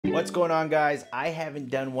What's going on, guys? I haven't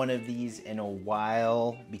done one of these in a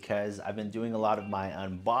while because I've been doing a lot of my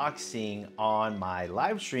unboxing on my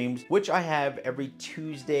live streams, which I have every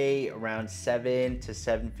Tuesday around 7 to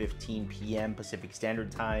 7:15 p.m. Pacific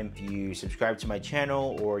Standard Time. If you subscribe to my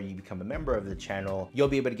channel or you become a member of the channel, you'll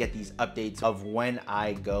be able to get these updates of when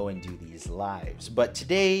I go and do these lives. But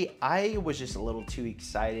today I was just a little too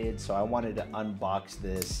excited, so I wanted to unbox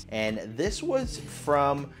this. And this was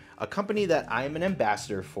from a company that I'm an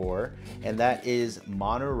ambassador for, and that is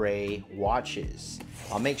Monterey watches.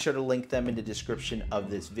 I'll make sure to link them in the description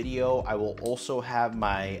of this video. I will also have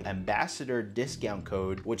my ambassador discount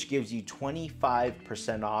code, which gives you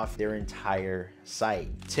 25% off their entire site.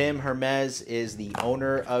 Tim Hermes is the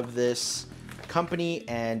owner of this company,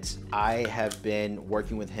 and I have been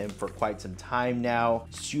working with him for quite some time now.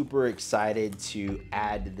 Super excited to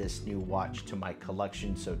add this new watch to my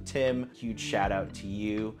collection. So Tim, huge shout out to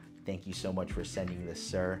you. Thank you so much for sending this,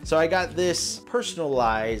 sir. So I got this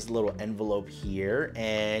personalized little envelope here,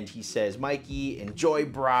 and he says, "Mikey, enjoy,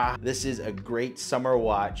 brah. This is a great summer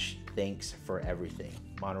watch. Thanks for everything.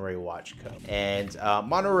 Monterey Watch Co." And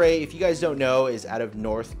Monterey, if you guys don't know, is out of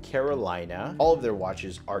North Carolina. All of their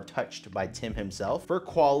watches are touched by Tim himself for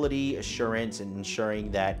quality assurance and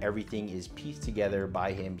ensuring that everything is pieced together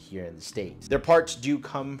by him here in the States. Their parts do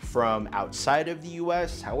come from outside of the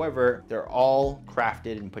US. However, they're all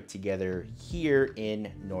crafted and put together here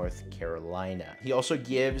in North Carolina. He also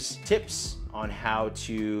gives tips on how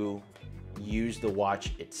to use the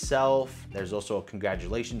watch itself. There's also a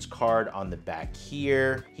congratulations card on the back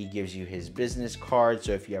here. He gives you his business card,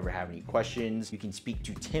 so if you ever have any questions, you can speak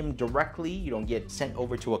to Tim directly. You don't get sent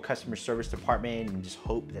over to a customer service department and just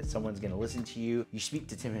hope that someone's gonna listen to you. You speak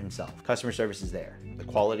to Tim himself. Customer service is there. The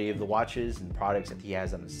quality of the watches and products that he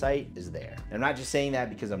has on the site is there. And I'm not just saying that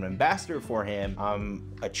because I'm an ambassador for him.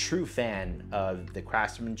 I'm a true fan of the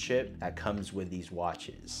craftsmanship that comes with these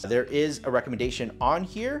watches. There is a recommendation on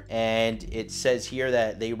here, and it says here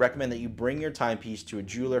that they recommend that you bring your timepiece to a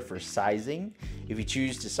jeweler for sizing. If you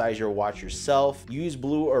choose to size your watch yourself, use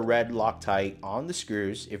blue or red Loctite on the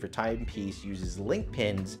screws. If your timepiece uses link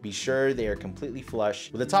pins, be sure they are completely flush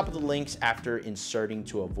with the top of the links after inserting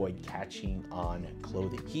to avoid catching on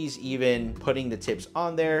clothing. He's even putting the tips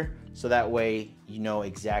on there so that way you know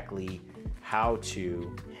exactly how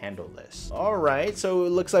to handle this. All right, so it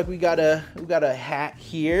looks like we got a hat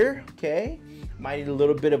here. Okay, might need a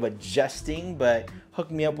little bit of adjusting, but hook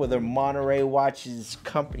me up with a Monterey Watches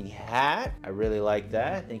company hat. I really like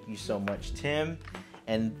that. Thank you so much, Tim.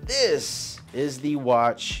 And this is the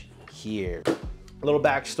watch here. A little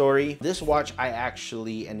backstory. This watch I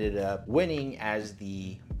actually ended up winning as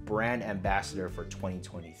the brand ambassador for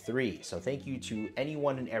 2023. So thank you to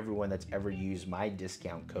anyone and everyone that's ever used my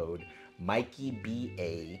discount code,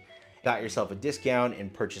 MikeyBA. Got yourself a discount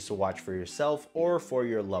and purchase a watch for yourself or for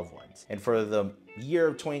your loved ones. And for the year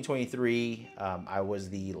of 2023, I was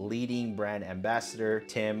the leading brand ambassador.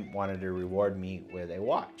 Tim wanted to reward me with a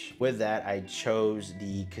watch. With that, I chose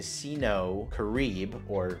the Casino Caribe,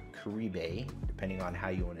 or Caribe, depending on how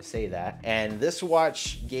you want to say that. And this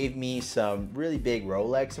watch gave me some really big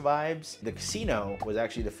Rolex vibes. The Casino was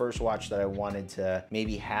actually the first watch that I wanted to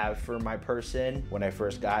maybe have for my person when I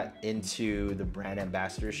first got into the brand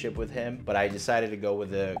ambassadorship with him. But I decided to go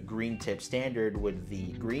with a green tip standard with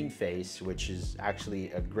the green face, which is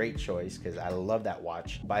actually a great choice because I love that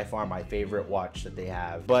watch. By far my favorite watch that they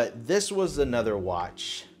have. But this was another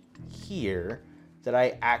watch here that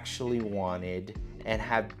I actually wanted and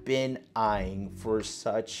have been eyeing for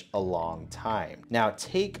such a long time. Now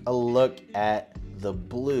take a look at the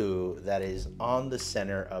blue that is on the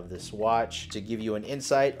center of this watch. To give you an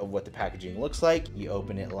insight of what the packaging looks like, you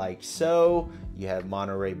open it like so. You have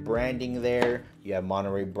Monterey branding there. You have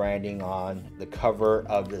Monterey branding on the cover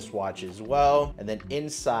of this watch as well. And then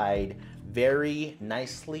inside, very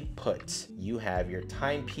nicely put, you have your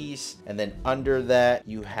timepiece, and then under that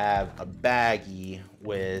you have a baggie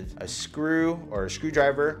with a screw or a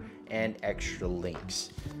screwdriver and extra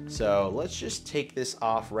links. So let's just take this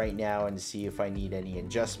off right now and see if I need any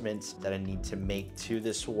adjustments that I need to make to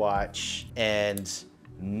this watch. And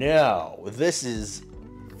no, this is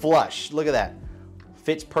flush. Look at that.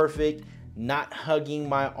 Fits perfect, not hugging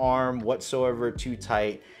my arm whatsoever too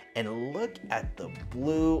tight. And look at the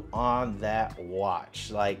blue on that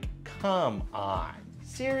watch. Like, come on.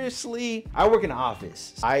 seriously, I work in an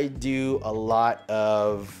office. I do a lot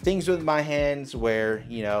of things with my hands where,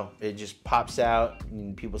 you know, it just pops out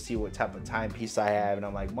and people see what type of timepiece I have, and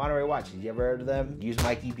I'm like, Monterey watches, you ever heard of them? Use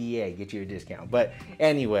Mikeydailycarry, get you a discount. But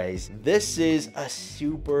anyways, this is a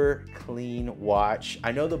super clean watch.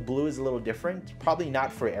 I know the blue is a little different, probably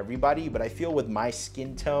not for everybody, but I feel with my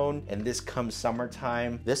skin tone and this comes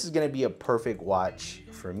summertime, this is gonna be a perfect watch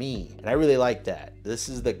for me. And I really like that. This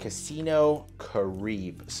is the Casino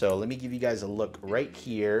Caribe. So let me give you guys a look right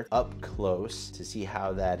here up close to see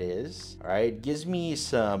how that is. All right, it gives me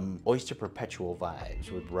some Oyster Perpetual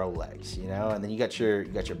vibes with Rolex, you know? And then you got your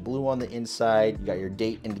blue on the inside. You got your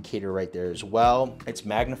date indicator right there as well. It's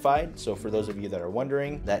magnified. So for those of you that are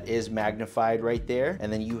wondering, that is magnified right there.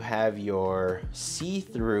 And then you have your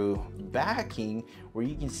see-through backing where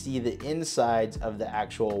you can see the insides of the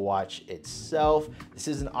actual watch itself. This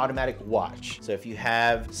is an automatic watch. So if you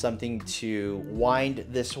have something to wind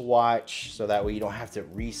this watch so that way you don't have to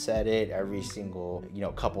reset it every single, you know,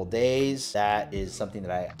 couple days, that is something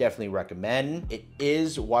that I definitely recommend. It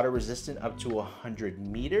is water resistant up to 100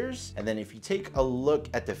 meters. And then if you take a look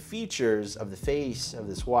at the features of the face of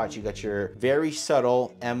this watch, you got your very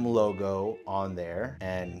subtle M logo on there,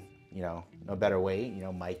 and you know, no better way, you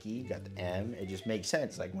know, Mikey, got the M. It just makes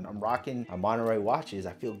sense. Like when I'm rocking my Monterey watches,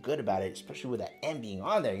 I feel good about it, especially with that M being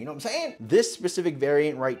on there, you know what I'm saying? This specific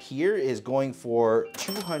variant right here is going for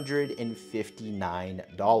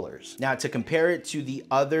 $259. Now to compare it to the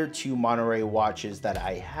other two Monterey watches that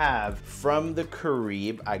I have from the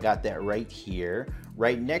Caribe, I got that right here.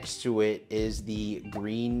 Right next to it is the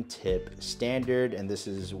green tip standard, and this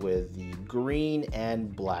is with the green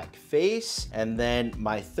and black face. And then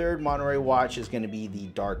my third Monterey watch is going to be the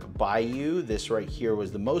Dark Bayou. This right here was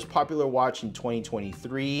the most popular watch in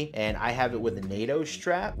 2023, and I have it with a NATO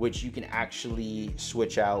strap, which you can actually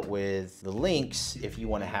switch out with the links if you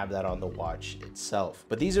want to have that on the watch itself.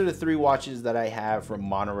 But these are the three watches that I have from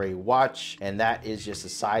Monterey Watch, and that is just a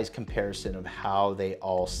size comparison of how they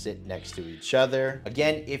all sit next to each other.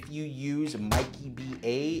 Again, if you use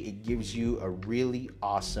Mikeydailycarry, it gives you a really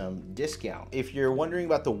awesome discount. If you're wondering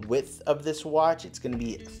about the width of this watch, it's going to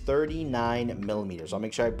be 39 millimeters. I'll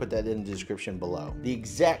make sure I put that in the description below. The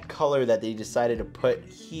exact color that they decided to put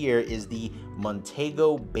here is the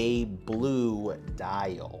Montego Bay Blue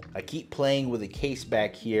dial. I keep playing with a case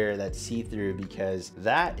back here that's see-through because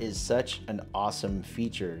that is such an awesome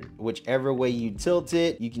feature. Whichever way you tilt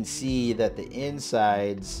it, you can see that the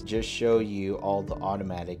insides just show you all the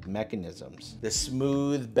automatic mechanisms. The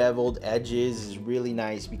smooth beveled edges is really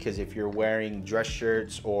nice because if you're wearing dress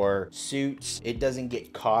shirts or suits, it doesn't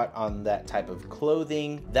get caught on that type of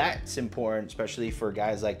clothing. That's important, especially for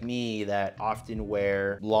guys like me that often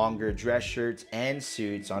wear longer dress shirts and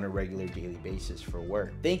suits on a regular daily basis for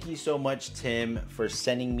work. Thank you so much, Tim, for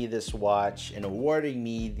sending me this watch and awarding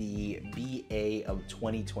me the BA of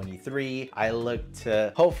 2023. I look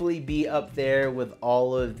to hopefully be up there with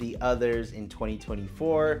all of the others in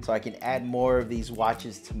 2024 so I can add more of these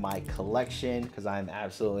watches to my collection because I'm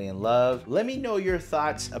absolutely in love. Let me know your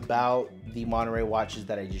thoughts about the Monterey watches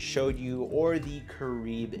that I just showed you or the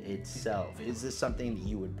Caribe itself. Is this something that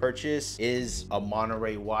you would purchase? Is a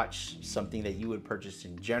Monterey watch something that you would purchase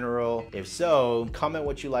in general? If so, comment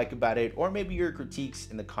what you like about it or maybe your critiques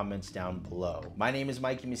in the comments down below. My name is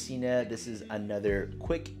Mikey Messina. This is another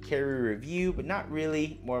quick carry review, but not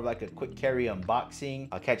really, more of like a quick carry unboxing.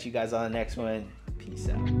 I'll catch you guys on the next one. Peace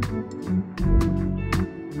out.